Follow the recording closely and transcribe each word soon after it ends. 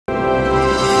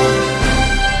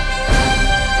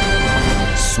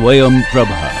Swayam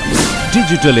Prabha.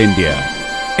 Digital India.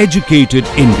 Educated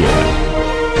India.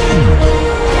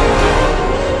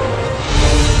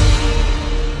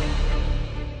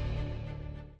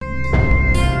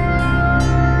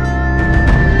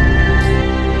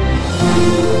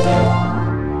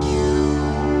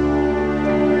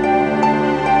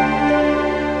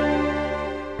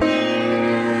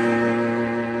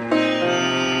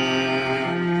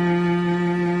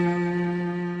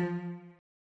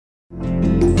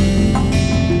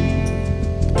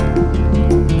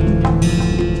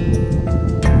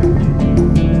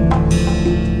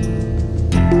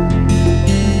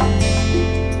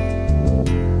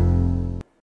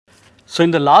 So,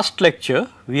 in the last lecture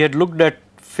we had looked at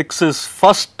Fick's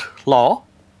first law,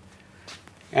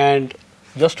 and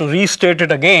just to restate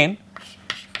it again,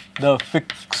 the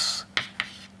Fick's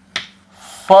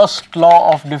first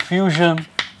law of diffusion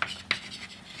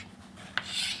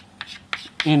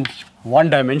in one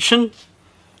dimension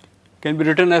can be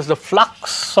written as the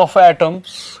flux of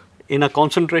atoms in a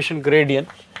concentration gradient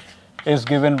is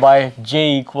given by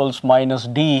J equals minus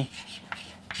D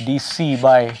dC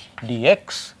by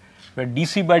dx, where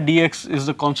dC by dx is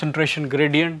the concentration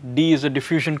gradient, D is the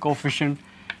diffusion coefficient,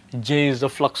 J is the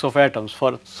flux of atoms.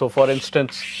 So, for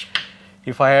instance,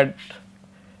 if I had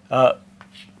a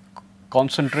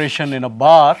concentration in a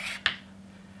bar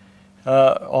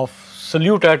of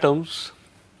solute atoms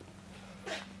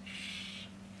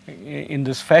in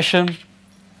this fashion,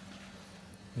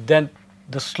 then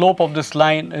the slope of this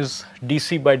line is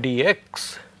dC by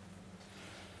dx,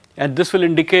 and this will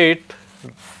indicate,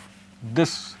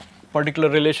 this particular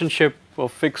relationship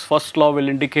of Fick's first law will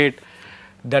indicate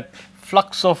that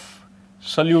flux of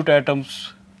solute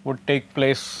atoms would take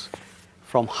place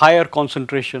from higher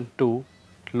concentration to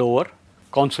lower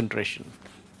concentration.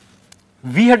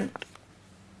 We had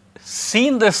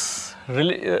seen this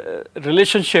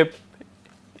relationship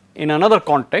in another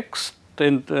context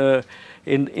in the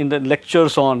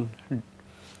lectures on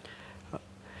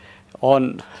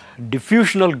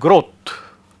diffusional growth.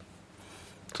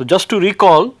 So, just to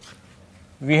recall,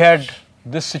 we had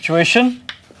this situation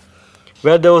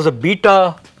where there was a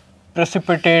beta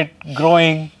precipitate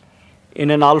growing in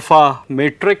an alpha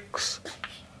matrix.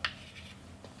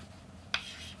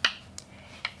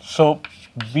 So,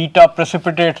 beta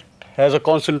precipitate has a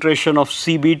concentration of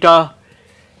C beta,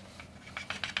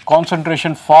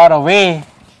 concentration far away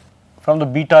from the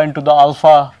beta into the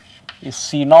alpha is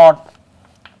C naught,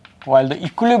 while the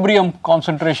equilibrium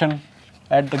concentration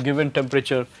at the given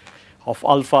temperature of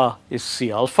alpha is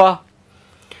C alpha.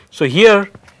 So, here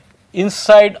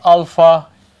inside alpha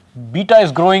beta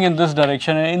is growing in this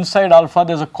direction, and inside alpha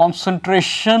there is a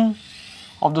concentration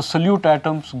of the solute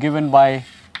atoms given by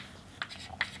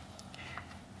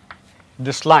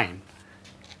this line.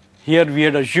 Here we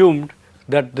had assumed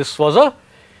that this was a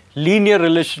linear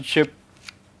relationship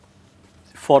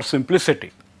for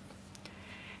simplicity.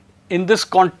 In this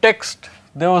context,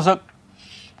 there was a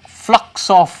flux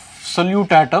of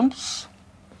solute atoms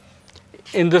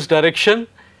in this direction,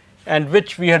 and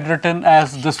which we had written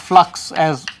as this flux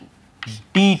as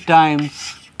d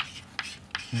times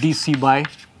dC by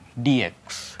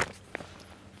dx.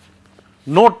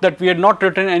 Note that we had not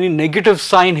written any negative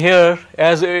sign here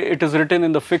as it is written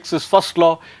in the Fick's first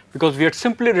law, because we had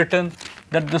simply written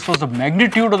that this was the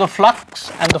magnitude of the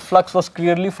flux, and the flux was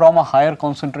clearly from a higher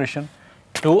concentration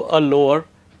to a lower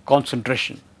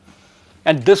concentration,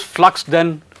 and this flux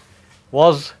then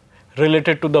was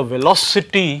related to the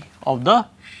velocity of the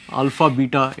alpha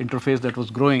beta interface that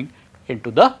was growing into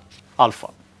the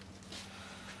alpha.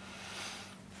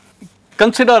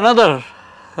 Consider another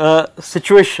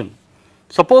situation.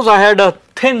 Suppose I had a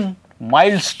thin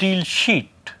mild steel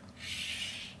sheet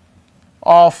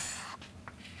of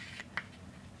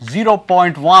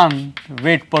 0.1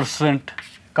 weight%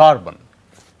 carbon,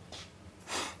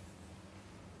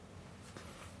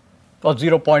 or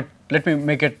let me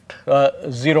make it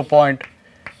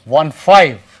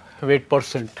 0.15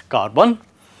 weight% carbon,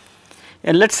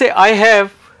 and let us say I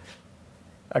have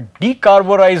a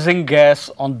decarburizing gas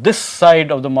on this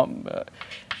side of the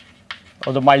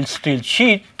mild steel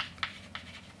sheet,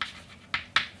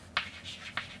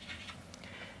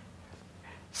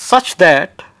 such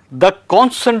that the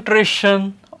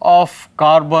concentration of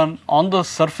carbon on the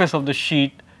surface of the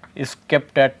sheet is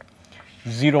kept at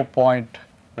 0.1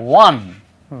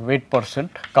 weight%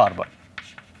 carbon.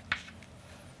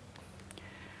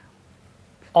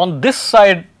 On this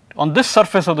side, on this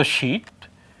surface of the sheet,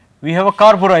 we have a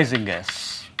carburizing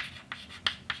gas.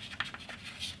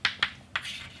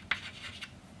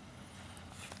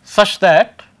 Such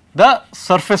that the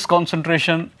surface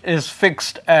concentration is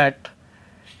fixed at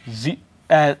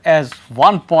as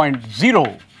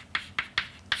 1.0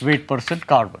 weight percent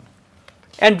carbon.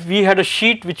 And we had a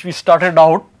sheet which we started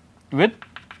out with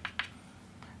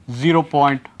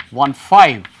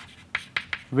 0.15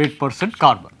 weight percent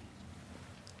carbon.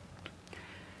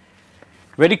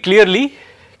 Very clearly,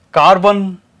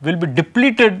 carbon will be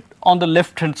depleted on the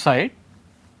left hand side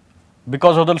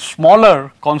because of the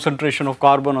smaller concentration of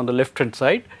carbon on the left hand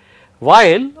side,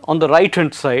 while on the right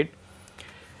hand side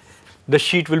the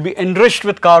sheet will be enriched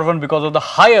with carbon because of the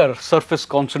higher surface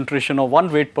concentration of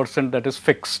 1 weight percent that is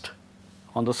fixed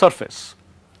on the surface.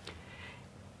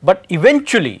 But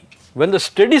eventually, when the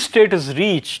steady state is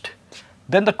reached,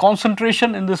 then the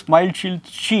concentration in this mild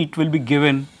sheet will be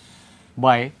given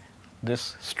by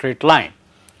this straight line.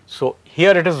 So,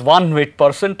 here it is 1 weight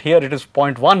percent, here it is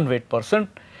 0.1 weight percent.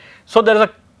 So, there is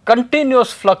a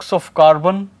continuous flux of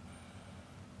carbon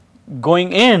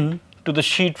going in to the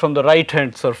sheet from the right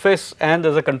hand surface, and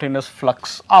there is a continuous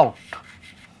flux out.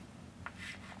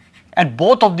 And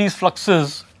both of these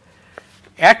fluxes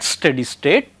at steady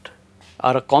state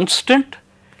are a constant,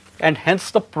 and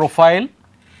hence the profile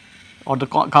or the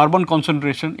carbon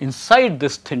concentration inside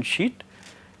this thin sheet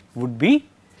would be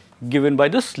given by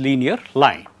this linear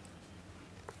line.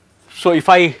 So, if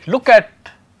I look at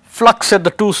flux at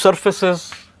the two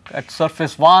surfaces, at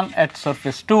surface 1, at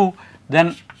surface 2,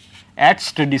 then at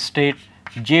steady state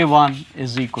J1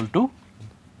 is equal to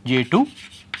J2.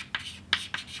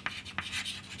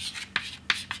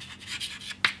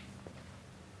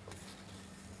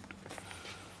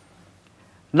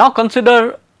 Now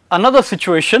consider another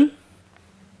situation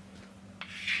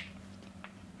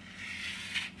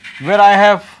where I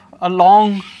have a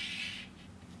long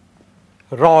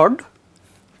rod,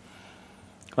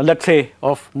 let us say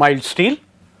of mild steel,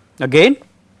 again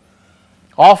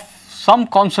of some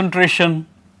concentration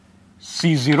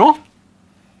C0.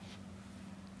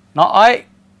 Now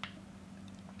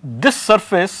this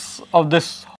surface of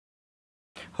this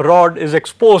rod is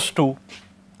exposed to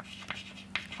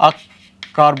a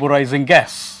carburizing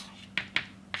gas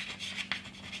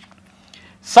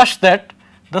such that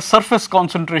the surface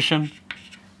concentration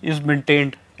is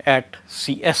maintained at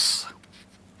Cs.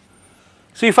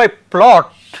 So, if I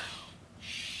plot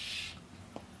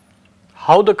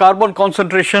how the carbon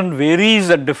concentration varies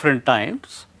at different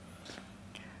times,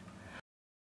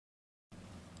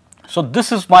 so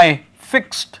this is my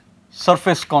fixed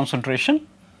surface concentration.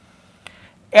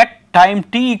 At time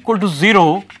t equal to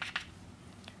 0,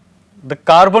 the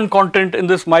carbon content in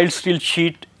this mild steel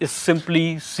sheet is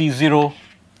simply C0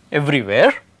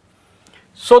 everywhere.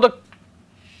 So,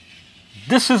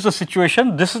 this is the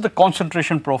situation, this is the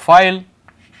concentration profile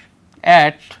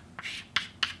at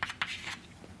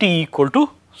t equal to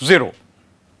 0.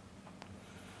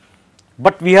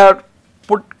 But we are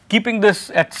keeping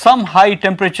this at some high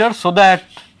temperature so that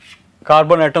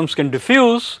carbon atoms can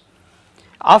diffuse.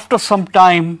 After some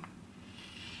time,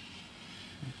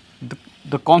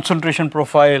 the concentration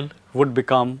profile would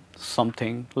become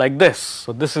something like this.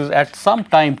 So, this is at some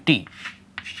time t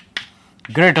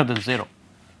greater than 0.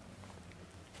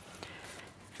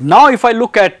 Now, if I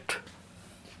look at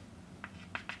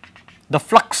the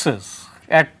fluxes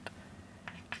at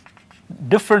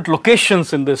different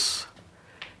locations in this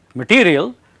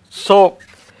material, so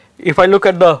if I look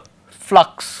at the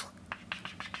flux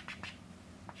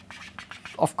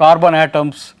of carbon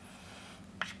atoms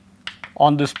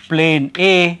on this plane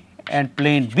A and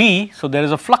plane B. So, there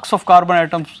is a flux of carbon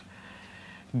atoms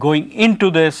going into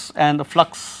this and the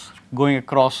flux going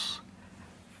across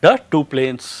the two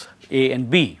planes A and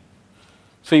B.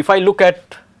 So, if I look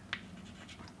at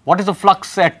what is the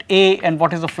flux at A and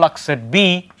what is the flux at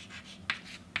B.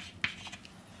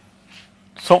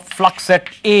 So, flux at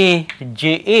A,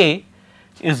 JA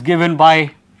is given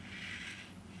by,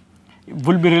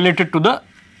 will be related to the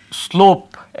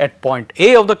slope at point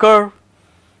A of the curve.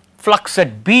 Flux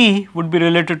at B would be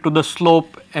related to the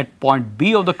slope at point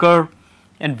B of the curve,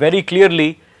 and very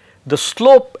clearly the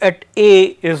slope at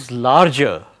A is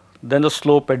larger than the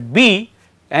slope at B.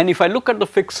 And if I look at the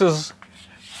Fick's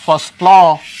first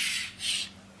law,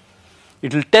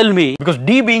 it will tell me, because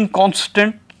D being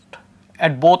constant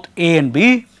at both A and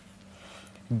B,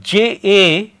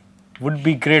 JA would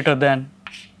be greater than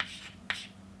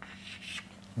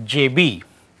JB.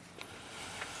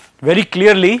 Very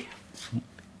clearly,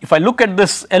 if I look at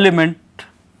this element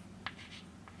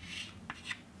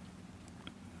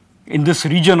in this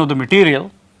region of the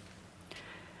material,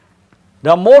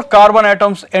 there are more carbon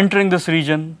atoms entering this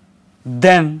region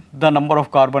than the number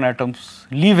of carbon atoms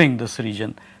leaving this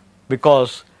region,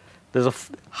 because there is a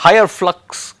higher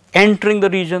flux entering the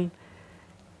region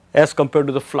as compared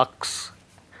to the flux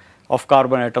of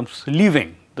carbon atoms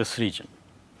leaving this region.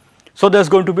 So, there is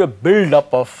going to be a build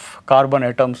up of carbon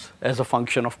atoms as a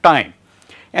function of time,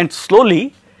 and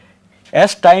slowly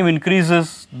as time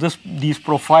increases, these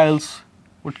profiles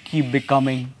would keep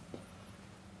becoming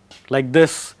like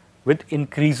this with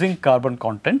increasing carbon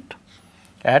content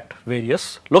at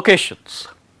various locations.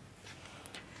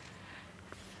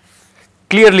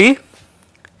 Clearly,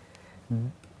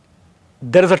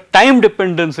 there is a time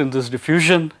dependence in this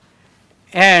diffusion,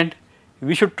 and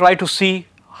we should try to see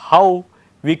how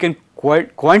we can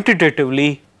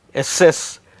quantitatively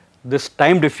assess this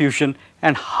time diffusion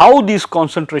and how these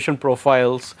concentration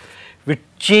profiles will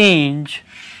change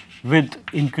with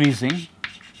increasing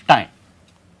time.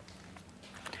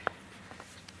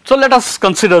 So, let us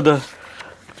consider the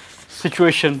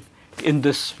situation in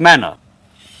this manner.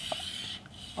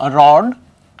 A rod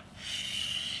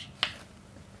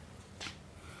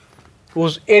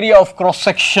whose area of cross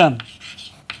section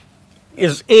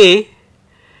is A,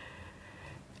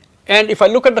 and if I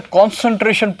look at the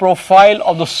concentration profile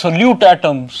of the solute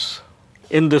atoms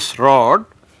in this rod,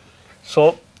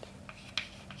 so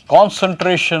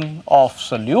concentration of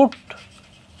solute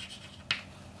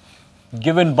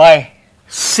given by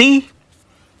C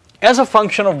as a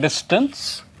function of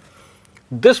distance,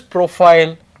 this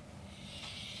profile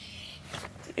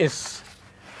is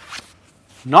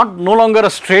no longer a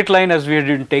straight line as we had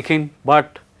been taking,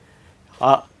 but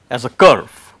as a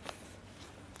curve.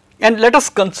 And let us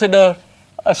consider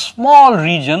a small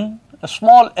region, a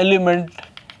small element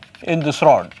in this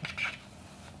rod,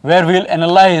 where we will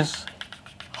analyze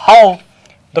how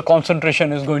the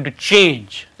concentration is going to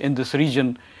change in this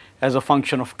region as a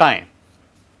function of time.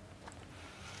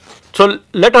 So,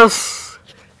 let us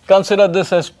consider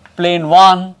this as plane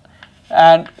 1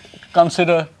 and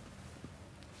consider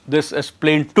this as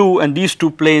plane 2, and these two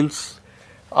planes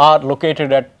are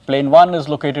located at, plane 1 is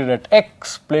located at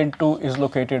x, plane 2 is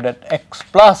located at x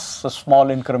plus a small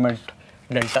increment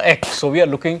delta x. So, we are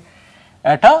looking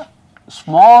at a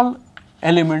small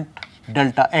element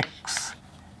delta x,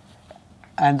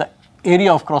 and the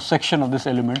area of cross section of this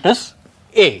element is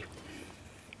A.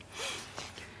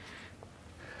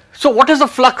 So, what is the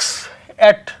flux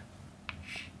at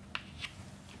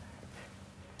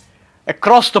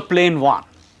across the plane 1?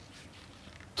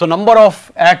 So, number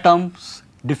of atoms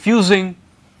diffusing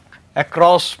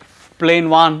across plane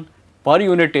 1 per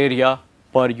unit area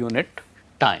per unit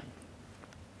time.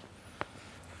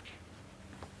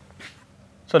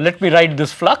 So, let me write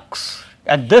this flux,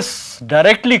 and this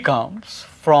directly comes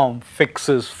from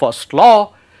Fick's first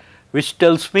law, which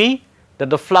tells me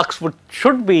that the flux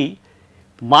should be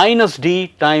minus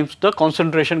d times the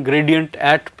concentration gradient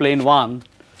at plane 1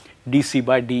 dc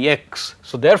by dx.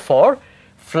 So, therefore,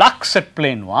 flux at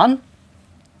plane 1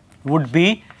 would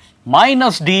be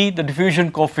minus d, the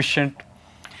diffusion coefficient,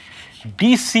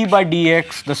 dc by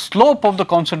dx, the slope of the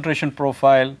concentration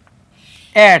profile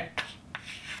at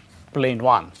plane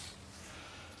 1.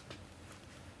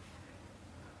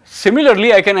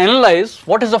 Similarly, I can analyze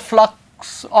what is the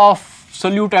flux of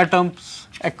solute atoms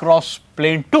across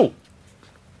plane 2,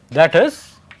 that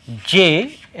is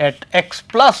J at x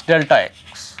plus delta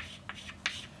x.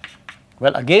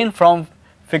 Well, again from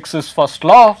Fick's first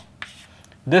law,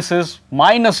 this is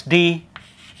minus d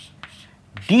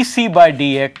dc by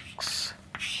dx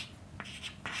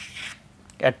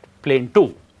at plane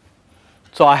 2.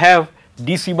 So, I have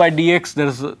dc by dx, there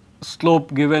is a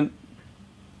slope given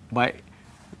by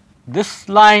this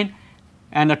line,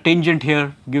 and a tangent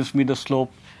here gives me the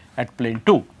slope at plane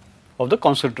 2 of the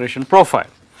concentration profile.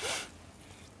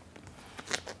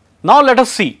 Now, let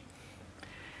us see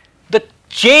the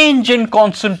change in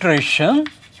concentration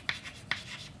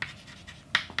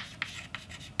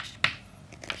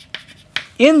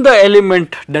in the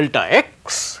element delta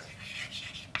x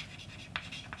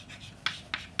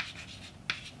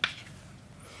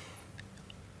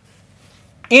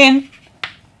in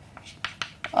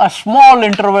a small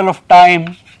interval of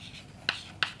time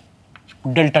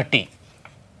delta t.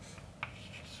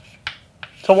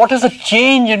 So, what is the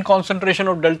change in concentration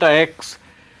of delta x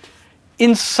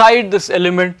inside this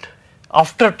element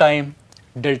after time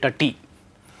delta t?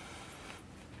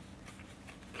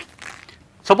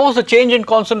 Suppose the change in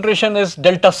concentration is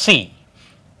delta c.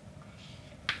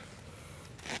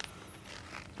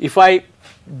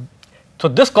 So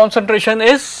this concentration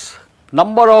is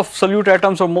number of solute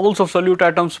atoms or moles of solute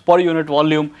atoms per unit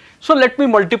volume. So let me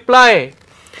multiply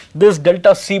this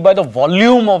delta c by the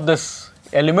volume of this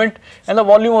element, and the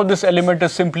volume of this element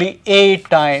is simply A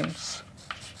times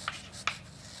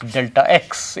delta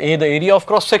x. A the area of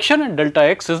cross section and delta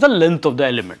x is the length of the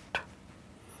element.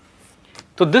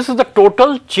 So, this is the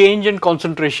total change in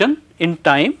concentration in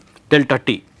time delta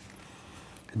t.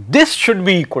 This should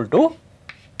be equal to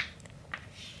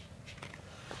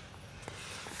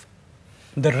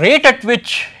the rate at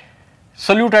which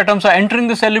solute atoms are entering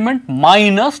this element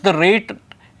minus the rate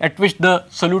at which the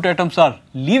solute atoms are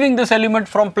leaving this element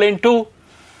from plane 2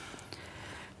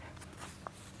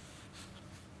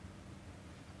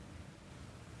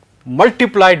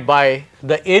 multiplied by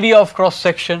the area of cross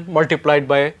section multiplied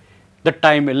by the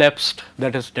time elapsed,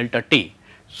 that is delta t.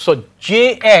 So,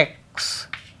 Jx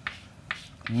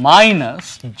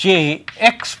minus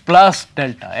Jx plus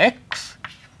delta x,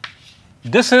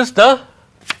 this is the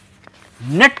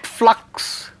net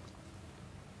flux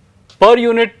per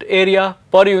unit area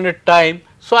per unit time.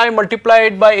 So, I multiply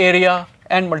it by area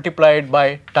and multiply it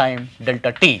by time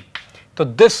delta t. So,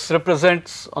 this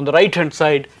represents on the right hand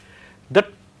side the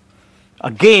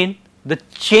again the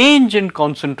change in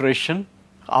concentration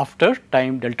after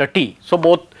time delta t. So,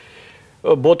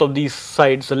 both of these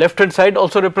sides, the left hand side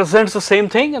also represents the same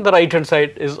thing and the right hand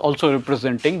side is also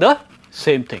representing the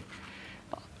same thing.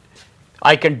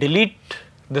 I can delete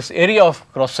this area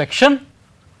of cross section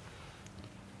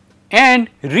and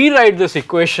rewrite this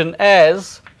equation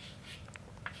as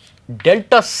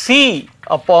delta C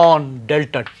upon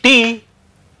delta T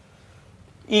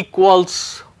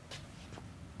equals,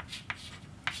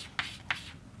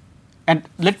 and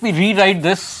let me rewrite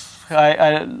this,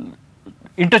 I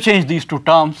interchange these two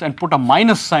terms and put a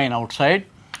minus sign outside,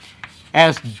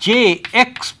 as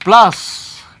Jx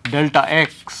plus delta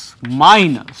x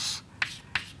minus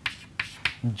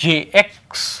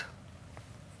Jx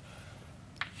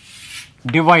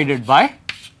divided by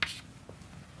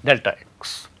delta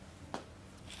x.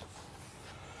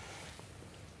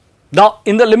 Now,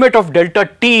 in the limit of delta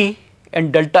t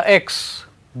and delta x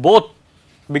both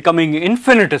becoming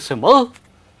infinitesimal,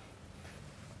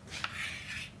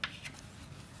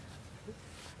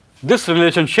 this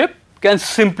relationship can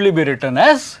simply be written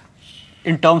as,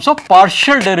 in terms of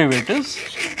partial derivatives,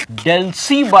 del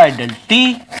C by del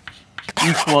t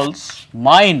equals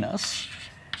minus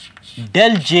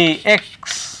del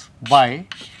Jx by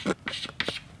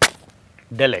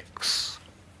del x.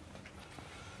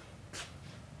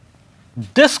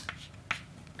 This,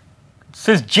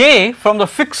 since J from the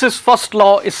Fick's first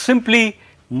law is simply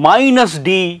minus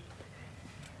d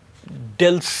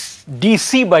del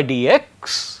dc by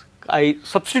dx, I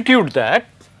substitute that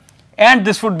and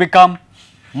this would become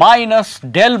minus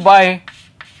del by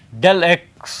del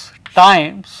x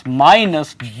times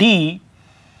minus d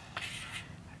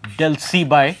del c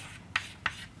by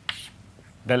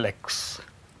del x.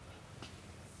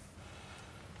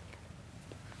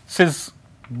 Since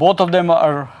both of them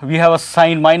are, we have a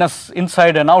sign minus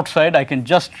inside and outside, I can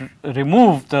just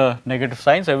remove the negative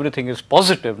signs, everything is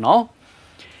positive now.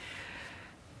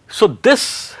 So,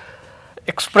 this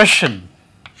expression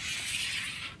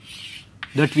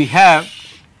that we have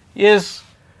is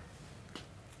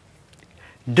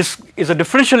a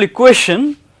differential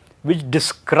equation which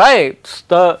describes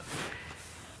the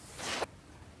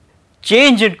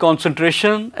change in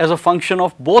concentration as a function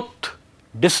of both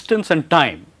distance and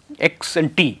time, x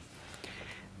and t.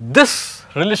 This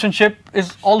relationship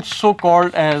is also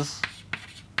called as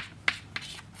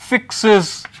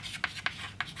Fick's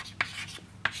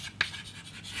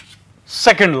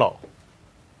second law.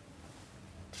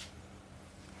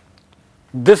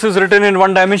 This is written in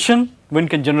one dimension, one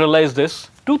can generalize this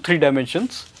to 3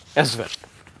 dimensions as well.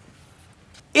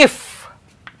 If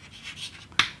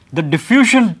the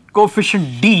diffusion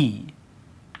coefficient d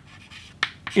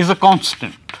is a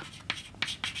constant,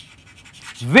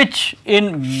 which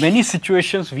in many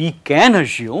situations we can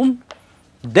assume,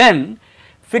 then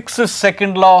Fick's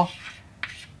second law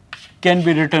can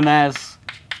be written as,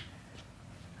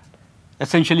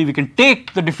 essentially we can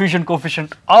take the diffusion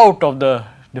coefficient out of the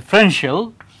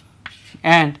differential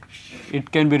and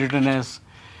it can be written as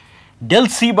del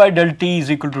C by del t is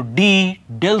equal to d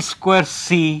del square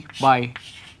C by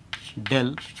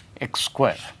del x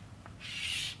square.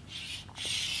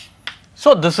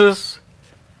 So, this is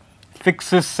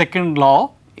Fick's second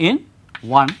law in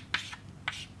 1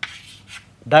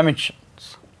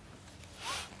 dimensions.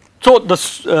 So,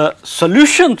 the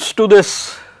solutions to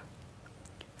this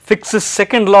Fick's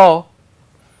second law,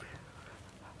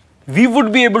 we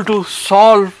would be able to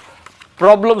solve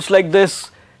problems like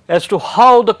this as to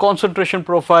how the concentration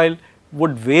profile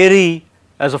would vary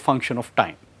as a function of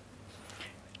time.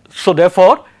 So,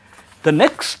 therefore, the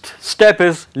next step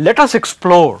is, let us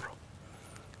explore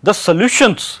the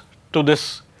solutions to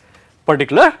this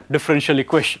particular differential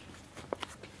equation.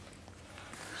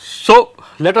 So,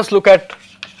 let us look at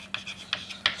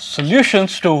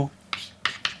solutions to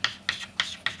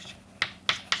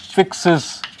Fick's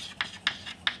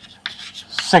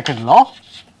second law,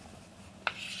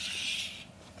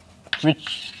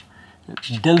 which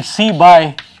del C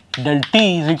by del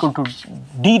T is equal to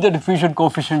d the diffusion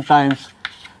coefficient times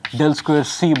del square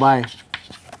C by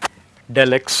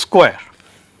del x square.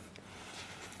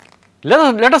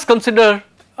 Let us consider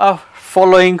a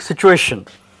following situation.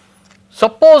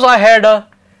 Suppose I had a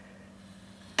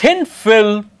thin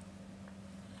film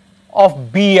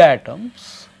of B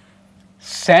atoms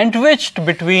sandwiched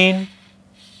between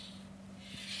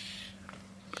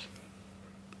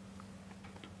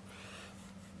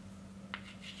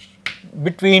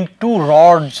two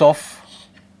rods of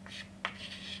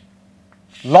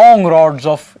long rods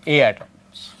of A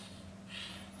atoms.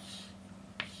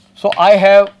 So I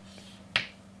have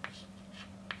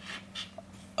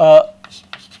a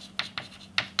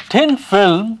thin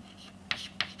film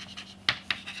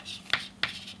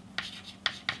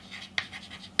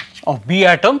of B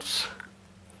atoms,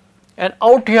 and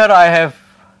out here I have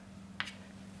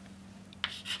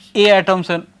A atoms,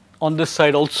 and on this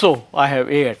side also I have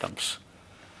A atoms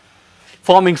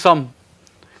forming some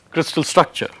crystal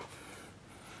structure.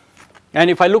 And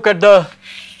if I look at the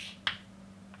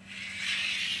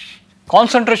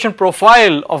concentration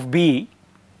profile of B,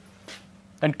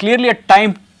 then clearly at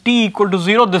time t equal to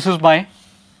 0, this is my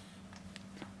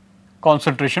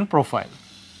concentration profile.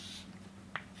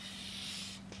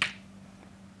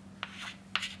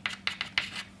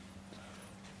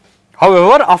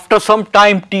 However, after some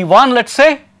time t1, let us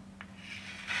say,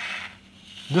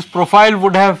 this profile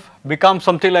would have become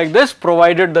something like this,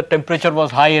 provided the temperature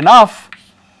was high enough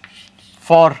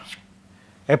for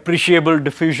appreciable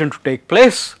diffusion to take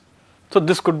place. So,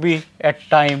 this could be at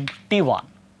time t1.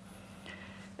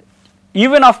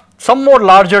 Even after some more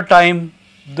larger time,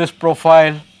 this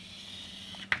profile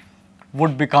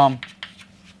would become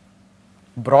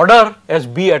broader as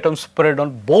B atoms spread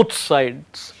on both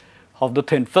sides of the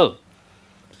thin film.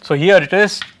 So, here it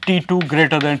is T2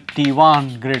 greater than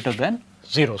T1 greater than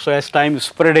 0. So, as time is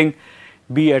spreading,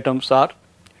 B atoms are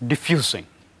diffusing.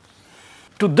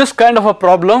 To this kind of a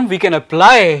problem, we can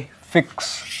apply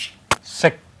Fick's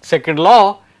second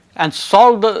law and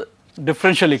solve the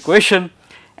differential equation,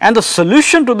 and the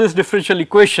solution to this differential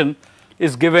equation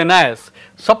is given as,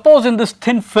 suppose in this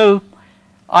thin film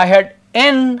I had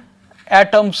n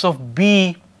atoms of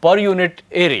B per unit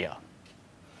area,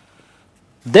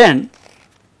 then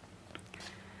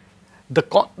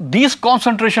these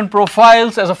concentration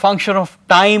profiles as a function of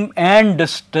time and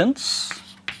distance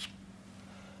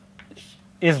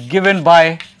is given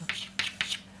by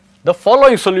the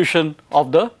following solution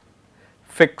of the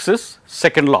Fick's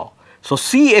second law. So,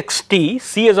 Cxt,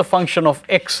 C as a function of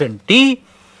x and t,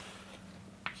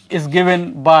 is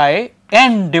given by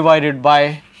n divided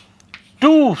by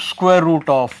 2 square root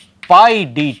of pi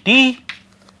dt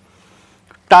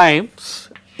times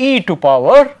e to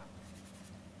power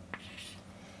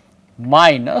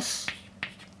minus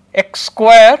x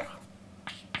square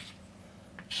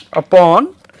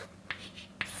upon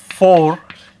 4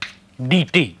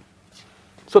 dt.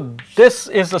 So, this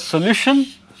is a solution,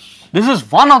 this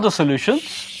is one of the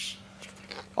solutions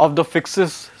of the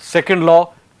Fick's second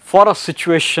law for a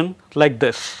situation like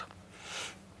this.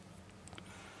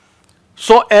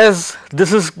 So, as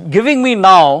this is giving me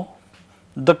now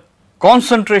the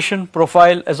concentration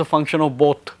profile as a function of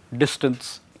both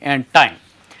distance and time,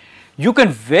 you can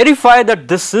verify that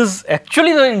this is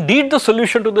actually indeed the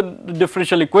solution to the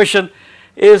differential equation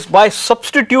is by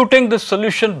substituting this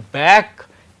solution back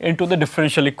into the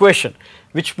differential equation,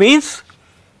 which means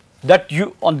that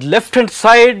you on the left hand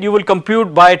side you will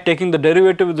compute by taking the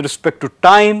derivative with respect to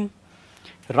time,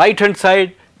 right hand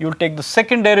side you will take the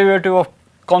second derivative of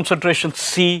concentration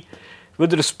C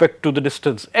with respect to the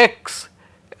distance x,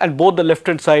 and both the left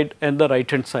hand side and the right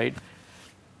hand side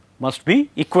must be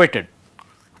equated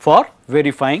for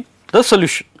verifying the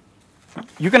solution.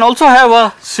 You can also have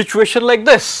a situation like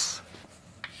this,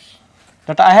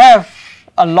 that I have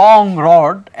a long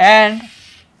rod and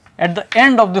at the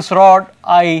end of this rod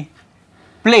I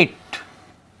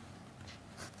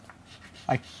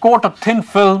coat a thin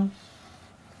film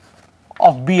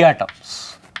of B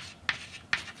atoms,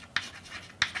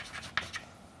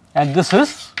 and this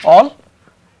is all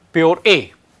pure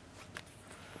A.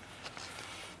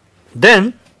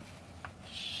 Then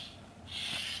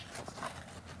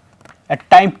at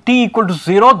time t equal to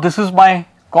 0, this is my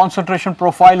concentration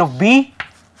profile of B,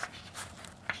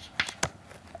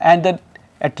 and then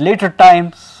at later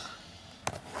times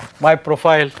my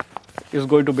profile is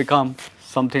going to become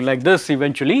something like this.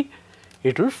 Eventually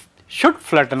it should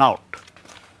flatten out.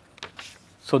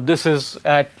 So, this is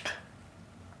at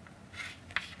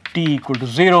t equal to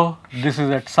 0, this is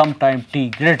at some time t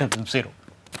greater than 0.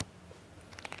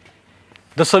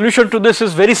 The solution to this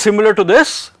is very similar to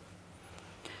this.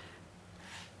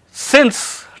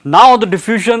 Since now the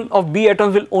diffusion of B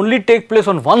atoms will only take place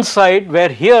on one side, where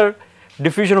here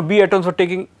diffusion of B atoms are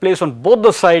taking place on both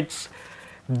the sides,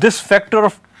 this factor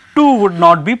of 2 would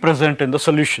not be present in the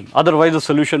solution, otherwise the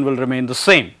solution will remain the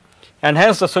same. And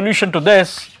hence the solution to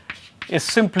this is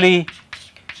simply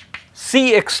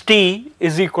Cxt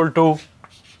is equal to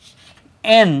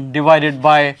n divided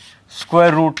by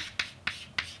square root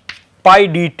pi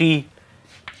dt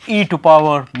e to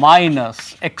power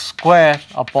minus x square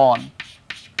upon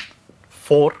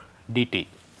 4 dt.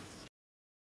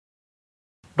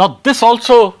 Now this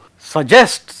also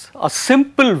suggests a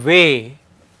simple way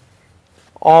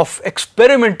of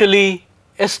experimentally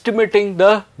estimating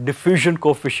the diffusion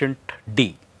coefficient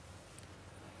d.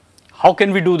 How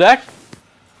can we do that?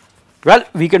 Well,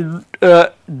 we can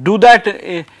do that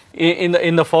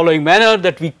in the following manner,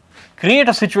 that we create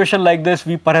a situation like this.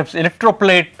 We perhaps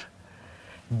electroplate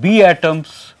B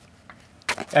atoms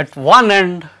at one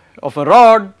end of a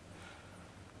rod,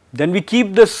 then we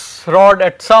keep this rod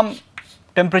at some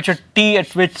temperature T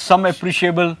at which some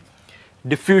appreciable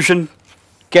diffusion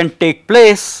can take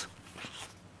place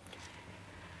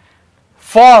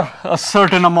for a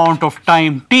certain amount of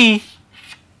time T.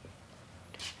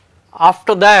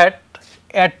 After that,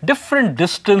 at different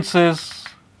distances,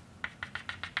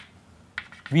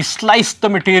 we slice the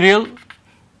material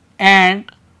and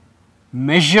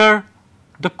measure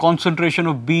the concentration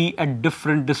of B at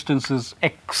different distances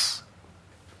x.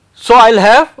 So I will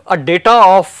have a data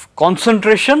of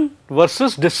concentration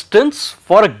versus distance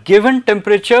for a given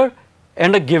temperature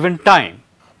and a given time.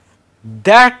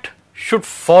 That should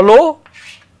follow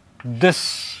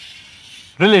this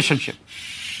relationship.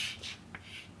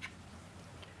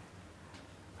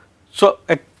 So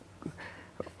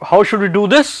how should we do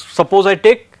this? Suppose I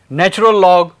take natural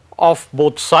log of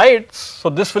both sides. So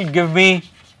this will give me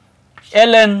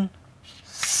ln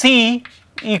C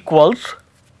equals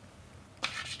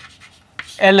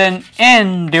ln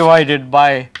n divided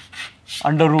by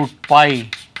under root pi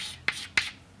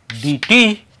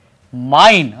dt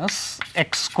minus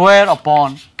x square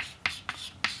upon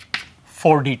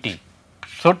 4 dt.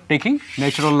 So taking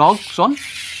natural logs on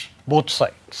both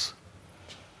sides.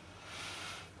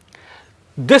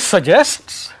 This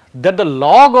suggests that the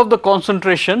log of the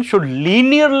concentration should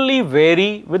linearly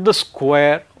vary with the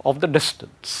square of the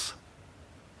distance.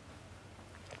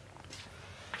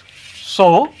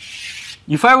 So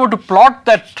if I were to plot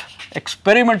that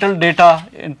experimental data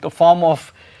in the form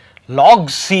of log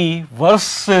C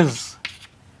versus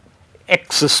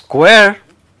x square,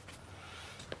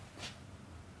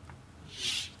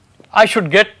 I should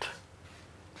get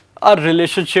a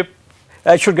relationship,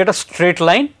 I should get a straight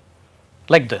line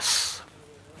like this.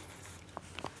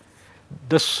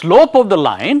 The slope of the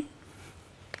line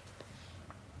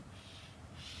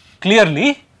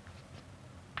clearly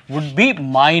would be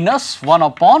minus 1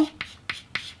 upon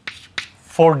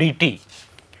 4 dt.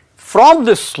 From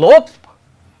this slope,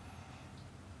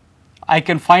 I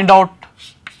can find out,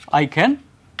 I can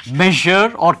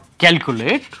measure or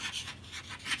calculate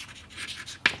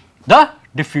the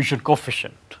diffusion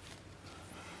coefficient.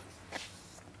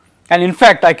 And in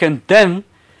fact, I can then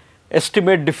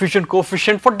estimate diffusion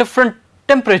coefficient for different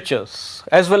temperatures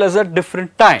as well as at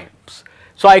different times.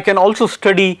 So I can also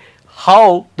study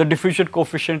how the diffusion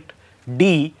coefficient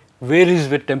D varies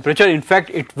with temperature. In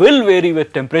fact, it will vary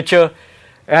with temperature,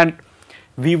 and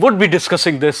we would be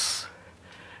discussing this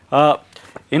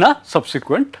in a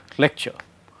subsequent lecture,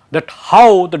 that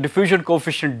how the diffusion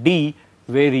coefficient D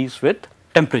varies with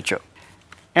temperature.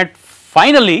 And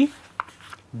finally,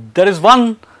 there is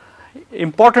one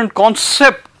important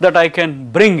concept that I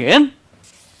can bring in,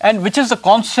 and which is the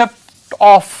concept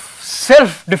of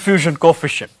self diffusion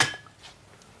coefficient,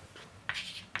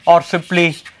 or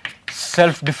simply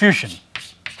self diffusion.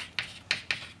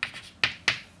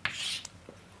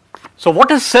 So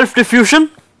what is self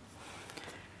diffusion?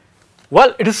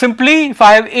 Well, it is simply, if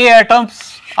I have A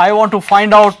atoms, I want to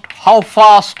find out how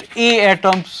fast A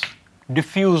atoms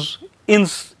diffuse in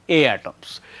A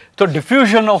atoms. So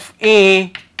diffusion of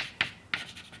A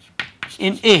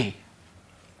in A.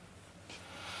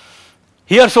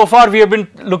 Here so far we have been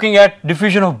looking at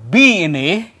diffusion of B in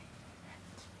A.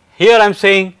 Here I am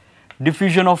saying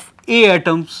diffusion of A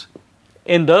atoms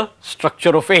in the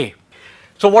structure of A.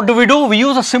 So what do? We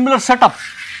use a similar setup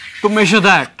to measure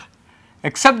that,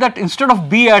 except that instead of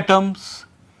B atoms,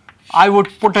 I would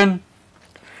put an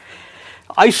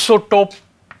isotope.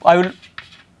 I will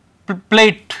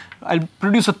plate, I will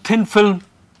produce a thin film,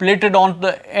 plate it on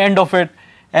the end of it,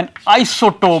 an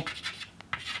isotope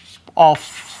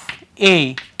of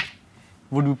A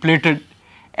would be plated,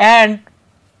 and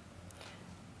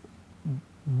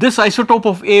this isotope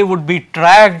of A would be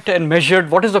tracked and measured.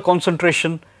 What is the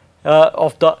concentration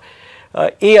of the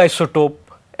A isotope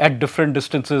at different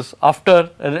distances after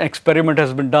an experiment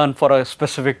has been done for a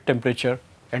specific temperature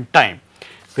and time.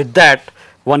 With that,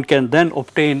 one can then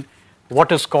obtain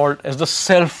what is called as the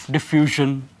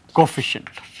self-diffusion coefficient.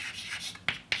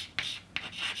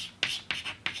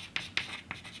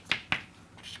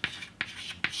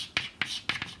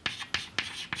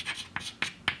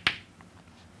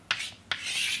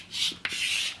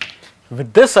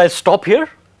 With this, I stop here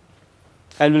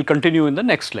and will continue in the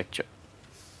next lecture.